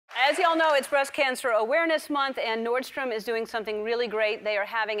As you all know, it's Breast Cancer Awareness Month, and Nordstrom is doing something really great. They are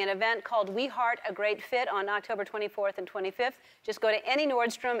having an event called We Heart a Great Fit on October 24th and 25th. Just go to any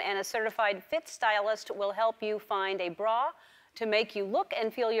Nordstrom, and a certified fit stylist will help you find a bra to make you look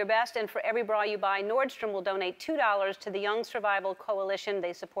and feel your best. And for every bra you buy, Nordstrom will donate $2 to the Young Survival Coalition.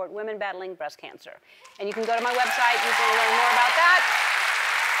 They support women battling breast cancer. And you can go to my website. You can learn more about that.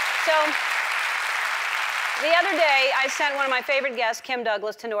 So, the other day, I sent one of my favorite guests, Kym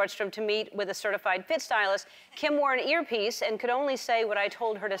Douglas, to Nordstrom to meet with a certified fit stylist. Kym wore an earpiece and could only say what I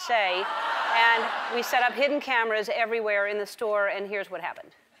told her to say. And we set up hidden cameras everywhere in the store, and here's what happened.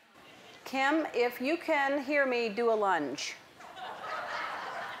 Kym, if you can hear me, do a lunge.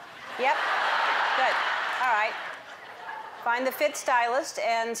 Yep, good, all right. Find the fit stylist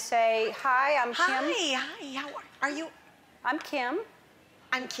and say, hi, I'm Kym. Hi, how are you? I'm Kym.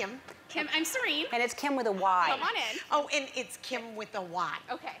 I'm Kym. Kym, I'm Serene. And it's Kym with a Y. Come on in. Oh, and it's Kym with a Y.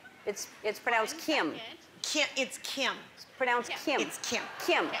 Okay. It's pronounced Kym. Kim, it's Kym. It's pronounced Kym. It's Kym.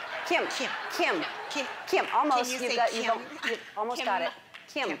 Kym. Kym. Kym. Kym. Kym. Kym. Almost. Can you You've say got. Kym? You almost got it.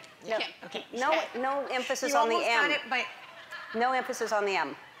 Kym. Kym. No, Kym. Okay. no emphasis You on the almost M. got it, but No emphasis on the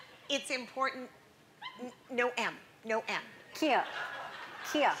M. it's important. No M. No M. Kia.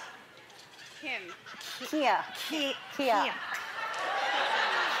 Kia. Kym. Kia. Kia. Kia.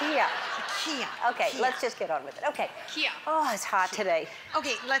 Kia. Kia. Okay, Kia. let's just get on with it. Okay. Kia. Oh, it's hot today.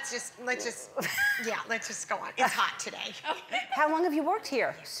 Okay, let's just go on. It's hot today. How long have you worked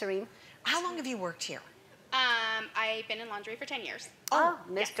here, Serene? How long have you worked here? I've been in laundry for 10 years. Oh,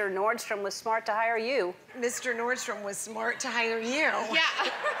 Mr. Nordstrom was smart to hire you. Mr. Nordstrom was smart to hire you. Yeah.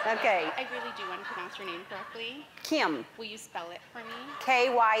 Okay. I really do want to pronounce your name correctly. Kym. Will you spell it for me?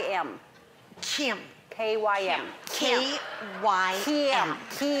 K-Y-M. Kym. K-Y-M. K-Y-M.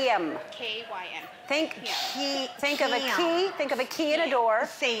 Kym. K-Y-M. Think of a Kym. key. Think of a key in a door.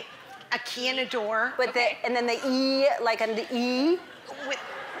 Say a key in a door. With and then the E, like an E. With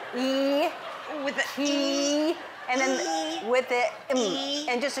E. with the Key. And then E, with the E,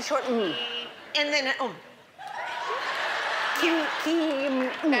 and just a short M. and then Key.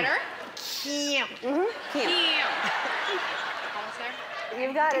 Better? Kym. Kym. Kym. Almost there?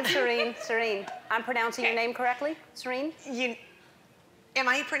 You got it, Serene. Serene. I'm pronouncing your name correctly, Serene? Am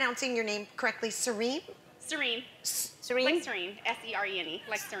I pronouncing your name correctly, Serene? Serene. Serene? Like Serene. S-E-R-E-N-E.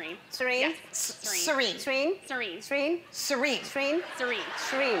 Like Serene. Serene? Yes. Serene. Serene? Serene. Serene? Serene. Serene? Serene.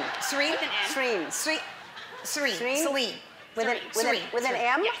 Serene. Serene. With an N. Serene. Serene. Serene? Celine. With an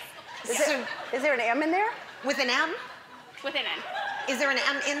M? Yes. Is there an M in there? With an M? With an N. Is there an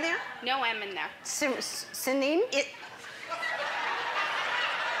M in there? No M in there. Sinine?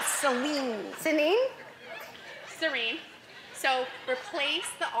 Celine. Sinine? Serene. So replace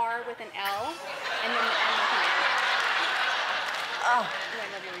the R with an L and then the M with an N. Oh. I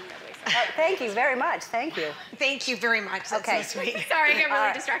love your ring, by the way. Sorry. Thank you very much. Thank you. Thank you very much. That's Okay. so sweet. Sorry, I get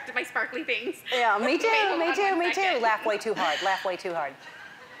really distracted by sparkly things. Yeah, me too, Wait, hold me on too, one me too. second. Laugh way too hard. Laugh way too hard.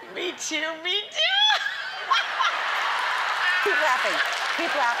 Me too. Me too. Keep laughing.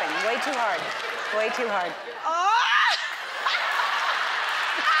 Keep laughing. Way too hard. Way too hard.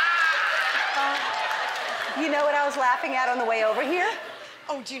 You know what I was laughing at on the way over here?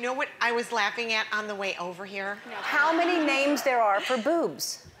 Oh, do you know what I was laughing at on the way over here? No. How many names there are for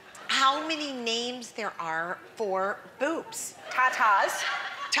boobs? How many names there are for boobs? Tatas,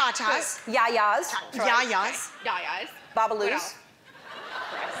 Tatas, yayas, yayas, Yayas. What babaloos, else?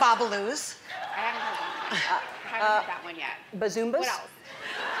 babaloos, I haven't heard that one yet. bazoombas. What else?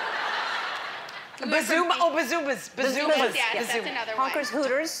 bazooba, oh, bazoobas, bazoomas, Yes, that's bazoomas. another Honkers, one.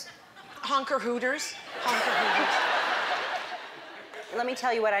 hooters. Honker hooters, honker hooters. Let me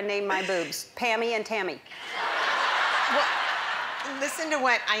tell you what I named my boobs. Pammy and Tammy. Well, listen to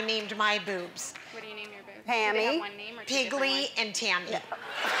what I named my boobs. What do you name your boobs? Pammy, Do they have one name or two different Piggly ones? and Tammy. Yeah.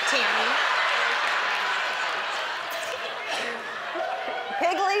 Tammy.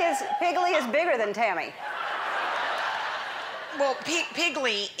 Piggly is bigger than Tammy. Well,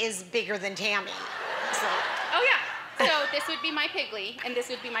 Piggly is bigger than Tammy. So. Oh, yeah. So this would be my Piggly, and this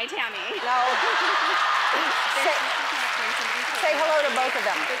would be my Tammy. No. Say hello to both of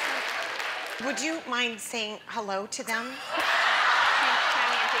them. Would you mind saying hello to them?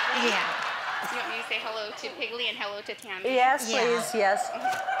 Tammy and Piggly? Yeah. You want me to say hello to Piggly and hello to Tammy? Yes, Yeah. please, yes.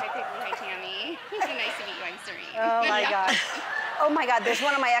 Hi, Piggly. Hi, Tammy. It's nice to meet you. I'm Serene. Oh my God. Oh my God, there's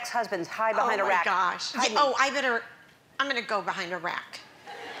one of my ex-husbands. Hide behind a rack. Oh my gosh. Hide me. Oh, I'm gonna go behind a rack.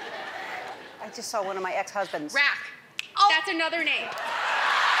 I just saw one of my ex-husbands. Rack. Oh. That's another name.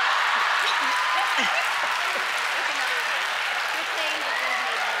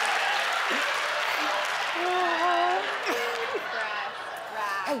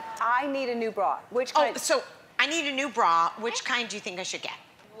 Hey, I need a new bra. Which kind? Oh, so I need a new bra. Which kind do you think I should get?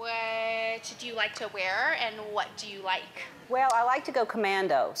 Which do you like to wear, and what do you like? Well, I like to go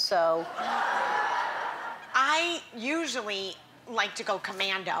commando, so. I usually like to go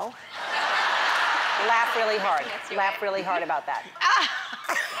commando. Laugh really hard. Laugh really hard about that.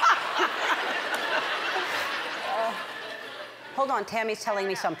 Hold on, Tammy's telling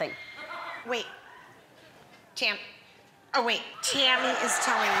me something. Wait. Oh, wait. Tammy is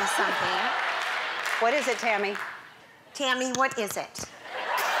telling me something. What is it, Tammy? Tammy, what is it?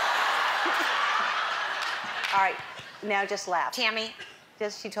 All right, now just laugh. Tammy?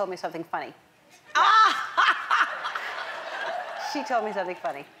 She told me something funny. Ah! She told me something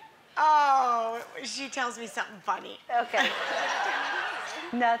funny. Oh, she tells me something funny. Okay.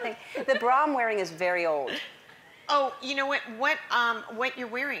 Nothing. The bra I'm wearing is very old. Oh, you know what? What you're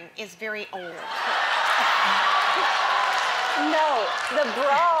wearing is very old. No, the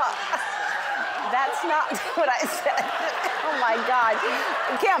bra. That's not what I said. Oh my God.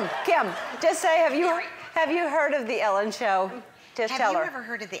 Kym, just say, have you heard of The Ellen Show? Just tell her. Have you ever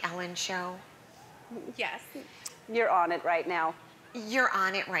heard of The Ellen Show? Yes. You're on it right now. You're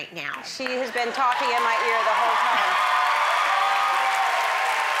on it right now. She has been talking in my ear the whole time.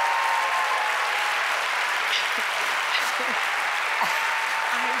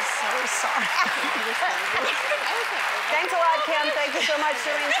 I'm so sorry. Thanks a lot, Kym. Thank you so much,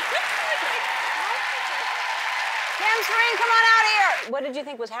 Serene. Kym, Serene, come on out here. What did you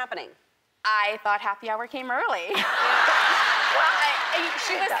think was happening? I thought happy hour came early.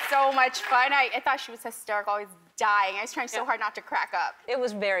 She was so much fun. I thought she was hysterical. I was dying. I was trying so hard not to crack up. It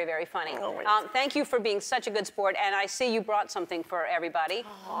was very, very funny. Thank you for being such a good sport, and I see you brought something for everybody.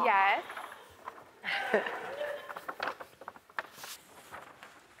 Aww. Yes.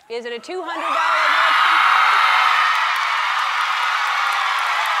 Is it a $200 Nordstrom?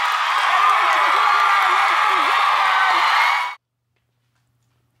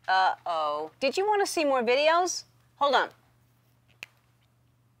 Uh-oh. Did you want to see more videos? Hold on.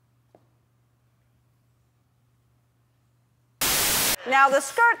 Now, the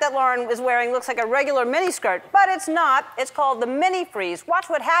skirt that Lauren is wearing looks like a regular mini skirt, but it's not. It's called the mini freeze. Watch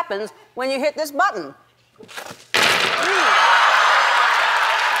what happens when you hit this button.